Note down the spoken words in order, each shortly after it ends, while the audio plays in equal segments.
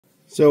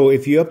So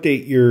if you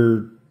update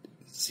your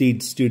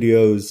Seed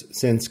Studios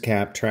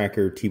SenseCap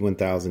Tracker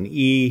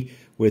T1000E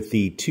with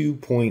the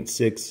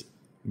 2.6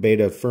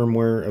 beta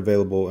firmware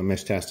available at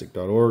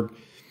meshtastic.org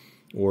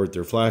or at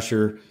their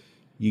flasher,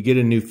 you get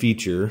a new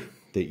feature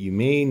that you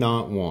may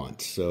not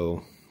want.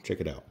 So check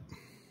it out.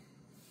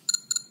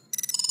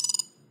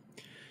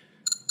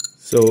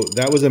 So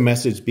that was a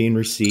message being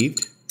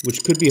received,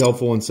 which could be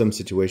helpful in some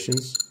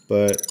situations,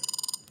 but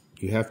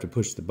you have to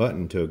push the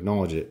button to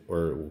acknowledge it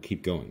or it will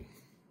keep going.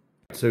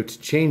 So to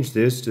change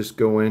this, just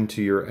go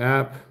into your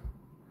app,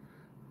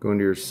 go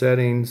into your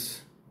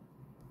settings,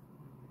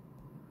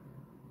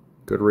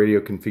 go to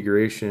radio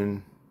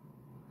configuration,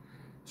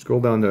 scroll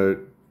down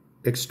to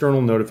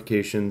external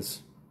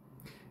notifications,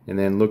 and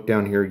then look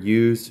down here,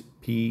 use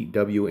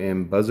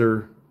PWM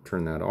buzzer,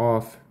 turn that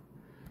off,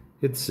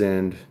 hit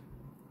send,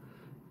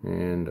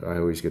 and I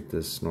always get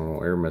this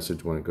normal error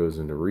message when it goes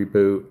into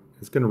reboot.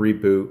 It's going to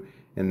reboot,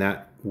 and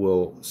that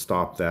will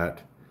stop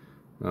that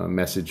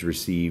message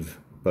receive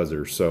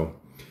buzzer. So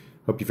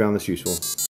hope you found this useful.